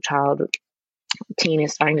 or your child, teen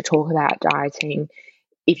is starting to talk about dieting.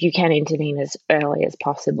 If you can intervene as early as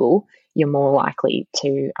possible, you're more likely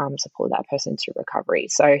to support that person to recovery.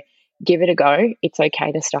 So give it a go. It's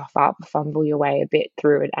okay to stuff up, fumble your way a bit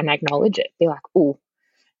through it and acknowledge it. Be like, oh,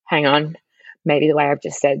 hang on, maybe the way I've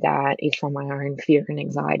just said that is from my own fear and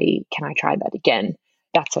anxiety. Can I try that again?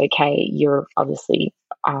 That's okay. You're obviously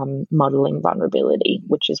modeling vulnerability,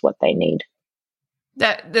 which is what they need.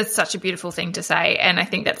 That's such a beautiful thing to say. And I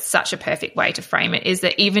think that's such a perfect way to frame it, is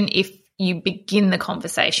that even if you begin the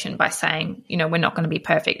conversation by saying, we're not going to be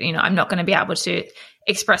perfect, I'm not going to be able to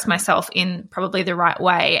express myself in probably the right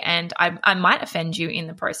way, and I might offend you in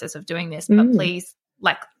the process of doing this, but please,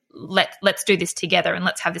 let's do this together and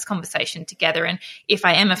let's have this conversation together. And if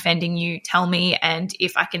I am offending you, tell me. And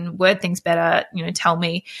if I can word things better, tell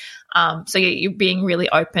me. So you're being really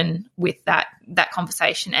open with that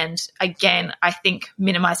conversation. And again, I think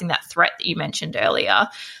minimizing that threat that you mentioned earlier,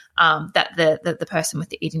 that the person with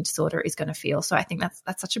the eating disorder is going to feel. So I think that's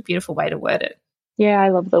such a beautiful way to word it. Yeah, I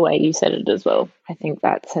love the way you said it as well. I think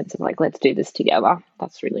that sense of let's do this together.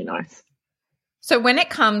 That's really nice. So when it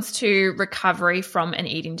comes to recovery from an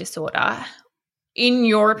eating disorder, in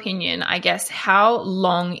your opinion, I guess, how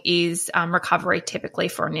long is recovery typically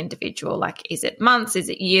for an individual? Is it months? Is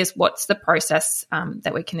it years? What's the process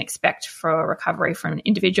that we can expect for recovery from an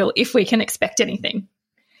individual, if we can expect anything?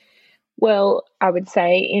 Well, I would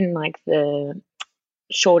say in the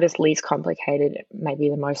shortest, least complicated, maybe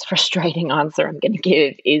the most frustrating answer I'm going to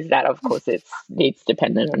give is that, of course, it's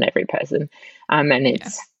dependent on every person, and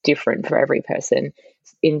it's different for every person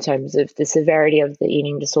in terms of the severity of the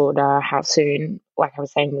eating disorder, how soon, like I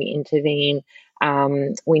was saying, we intervene.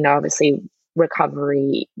 We know obviously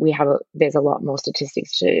recovery, there's a lot more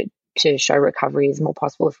statistics to show recovery is more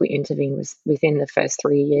possible if we intervene within the first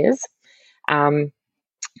 3 years.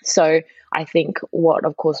 So I think what,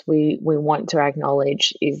 of course, we want to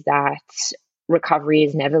acknowledge is that recovery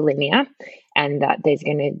is never linear, and that there's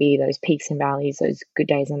going to be those peaks and valleys, those good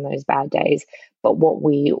days and those bad days. But what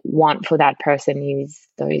we want for that person is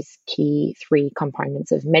those key 3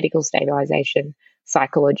 components of medical stabilization,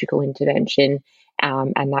 psychological intervention,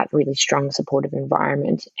 and that really strong supportive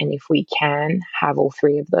environment. And if we can have all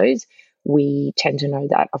 3 of those, we tend to know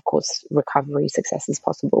that, of course, recovery success is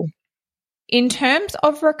possible. In terms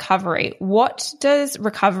of recovery, what does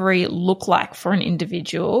recovery look like for an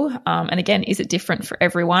individual? And again, is it different for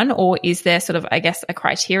everyone, or is there sort of, I guess, a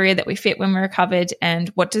criteria that we fit when we're recovered? And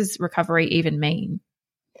what does recovery even mean?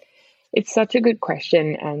 It's such a good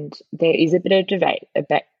question, and there is a bit of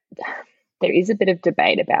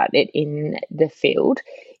debate about it in the field,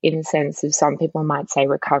 in the sense of some people might say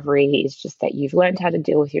recovery is just that you've learned how to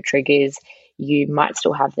deal with your triggers. You might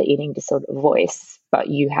still have the eating disorder voice, but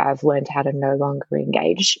you have learned how to no longer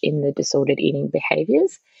engage in the disordered eating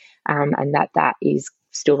behaviors, and that is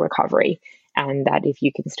still recovery. And that if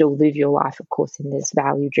you can still live your life, of course, in this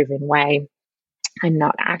value-driven way and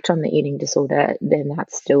not act on the eating disorder, then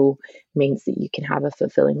that still means that you can have a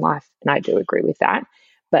fulfilling life. And I do agree with that.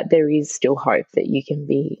 But there is still hope that you can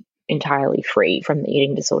be entirely free from the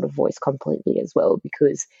eating disorder voice completely as well,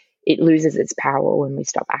 because it loses its power when we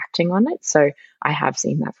stop acting on it. So I have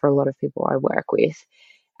seen that for a lot of people I work with.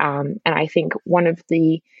 And I think one of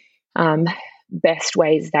the best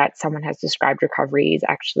ways that someone has described recovery is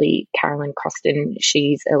actually Carolyn Costin.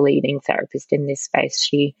 She's a leading therapist in this space.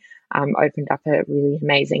 She opened up a really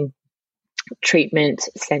amazing treatment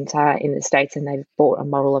center in the States, and they've brought a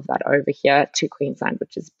model of that over here to Queensland,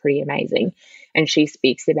 which is pretty amazing. And she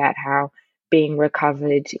speaks about how being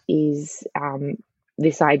recovered is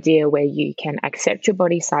this idea where you can accept your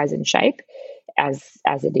body size and shape, as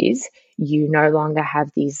it is. You no longer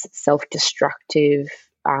have these self-destructive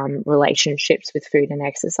relationships with food and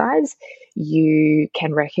exercise. You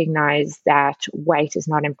can recognize that weight is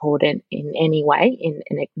not important in any way,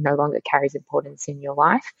 and it no longer carries importance in your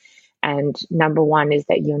life. And number one is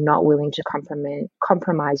that you're not willing to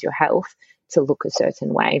compromise your health to look a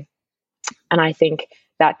certain way. And I think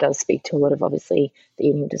that does speak to a lot of, obviously, the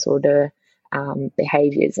eating disorder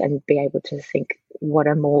behaviors, and be able to think what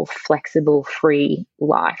a more flexible, free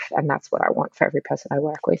life. And that's what I want for every person I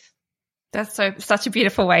work with. That's such a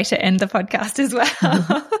beautiful way to end the podcast as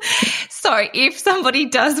well. So if somebody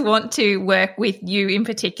does want to work with you in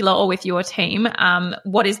particular or with your team,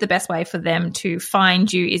 what is the best way for them to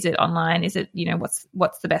find you? Is it online? Is it,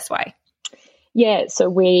 what's the best way? Yeah, so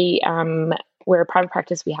we're a private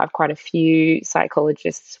practice. We have quite a few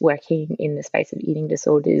psychologists working in the space of eating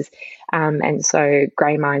disorders. And so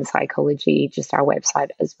Grey Mind Psychology, just our website,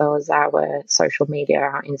 as well as our social media,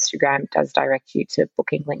 our Instagram, does direct you to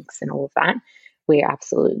booking links and all of that. We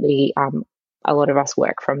absolutely, a lot of us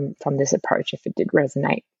work from this approach if it did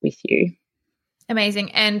resonate with you.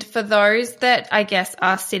 Amazing. And for those that I guess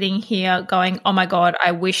are sitting here going, oh my God,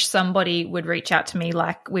 I wish somebody would reach out to me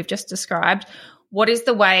like we've just described, what is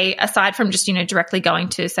the way, aside from just, directly going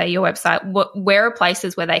to, say, your website, where are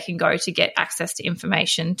places where they can go to get access to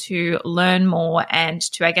information, to learn more, and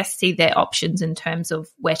to, I guess, see their options in terms of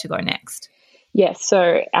where to go next? Yes.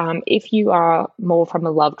 So if you are more from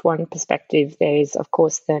a loved one perspective, there's, of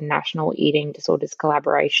course, the National Eating Disorders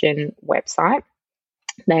Collaboration website.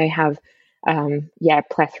 They have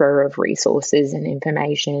plethora of resources and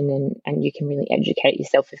information, and you can really educate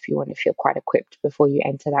yourself if you want to feel quite equipped before you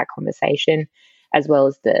enter that conversation, as well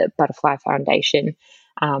as the Butterfly Foundation.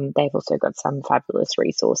 They've also got some fabulous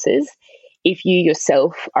resources. If you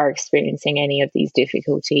yourself are experiencing any of these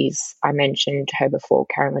difficulties, I mentioned her before,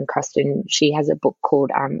 Carolyn Custon. She has a book called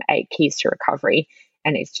 8 Keys to Recovery,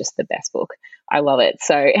 and it's just the best book. I love it.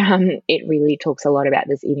 So it really talks a lot about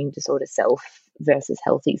this eating disorder self versus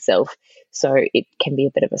healthy self. So it can be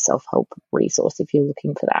a bit of a self-help resource if you're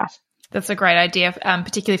looking for that. That's a great idea,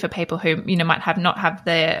 particularly for people who, might not have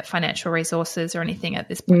the financial resources or anything at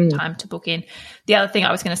this point in time to book in. The other thing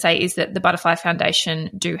I was going to say is that the Butterfly Foundation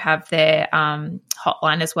do have their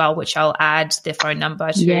hotline as well, which I'll add their phone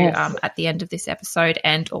number to at the end of this episode,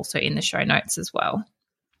 and also in the show notes as well.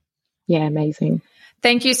 Yeah, amazing.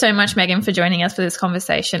 Thank you so much, Megan, for joining us for this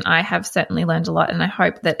conversation. I have certainly learned a lot, and I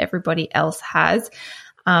hope that everybody else has.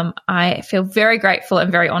 I feel very grateful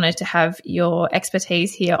and very honoured to have your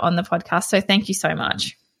expertise here on the podcast. So thank you so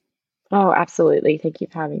much. Oh, absolutely. Thank you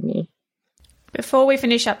for having me. Before we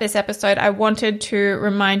finish up this episode, I wanted to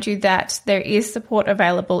remind you that there is support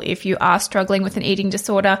available if you are struggling with an eating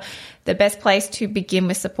disorder. The best place to begin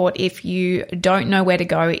with support if you don't know where to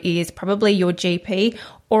go is probably your GP,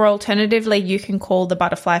 or alternatively, you can call the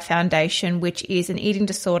Butterfly Foundation, which is an eating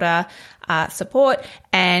disorder support,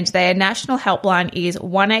 and their national helpline is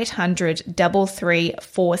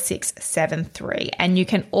 1-800-33-4673. And you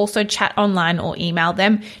can also chat online or email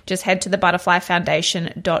them. Just head to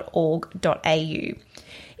thebutterflyfoundation.org.au.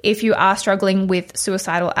 If you are struggling with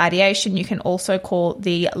suicidal ideation, you can also call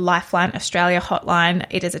the Lifeline Australia hotline.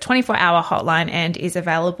 It is a 24-hour hotline and is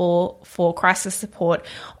available for crisis support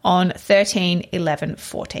on 13 11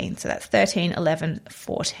 14. So that's 13 11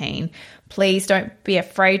 14. Please don't be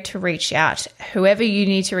afraid to reach out. Whoever you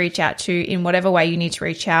need to reach out to, in whatever way you need to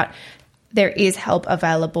reach out, there is help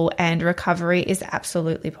available, and recovery is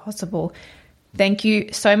absolutely possible. Thank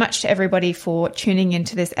you so much to everybody for tuning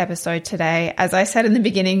into this episode today. As I said in the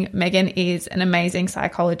beginning, Megan is an amazing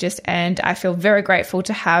psychologist, and I feel very grateful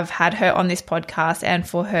to have had her on this podcast and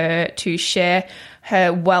for her to share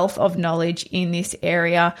her wealth of knowledge in this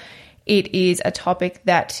area. It is a topic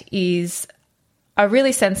that is a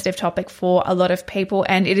really sensitive topic for a lot of people,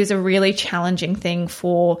 and it is a really challenging thing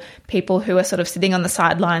for people who are sort of sitting on the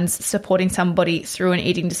sidelines supporting somebody through an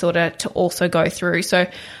eating disorder to also go through. So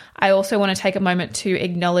I also want to take a moment to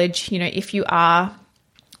acknowledge, if you are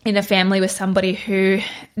in a family with somebody who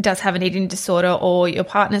does have an eating disorder, or your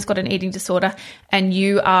partner's got an eating disorder and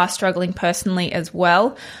you are struggling personally as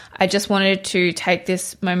well, I just wanted to take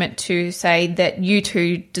this moment to say that you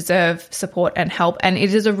too deserve support and help. And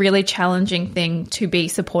it is a really challenging thing to be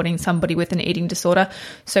supporting somebody with an eating disorder.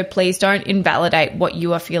 So please don't invalidate what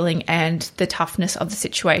you are feeling and the toughness of the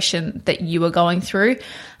situation that you are going through.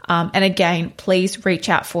 And again, please reach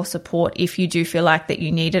out for support if you do feel like that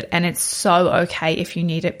you need it. And it's so okay if you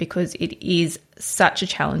need it, because it is such a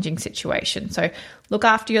challenging situation. So look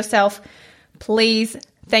after yourself. Please,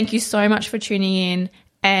 thank you so much for tuning in.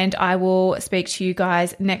 And I will speak to you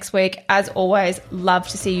guys next week. As always, love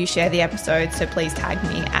to see you share the episode. So please tag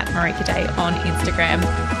me at Marika Day on Instagram.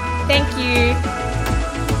 Thank you.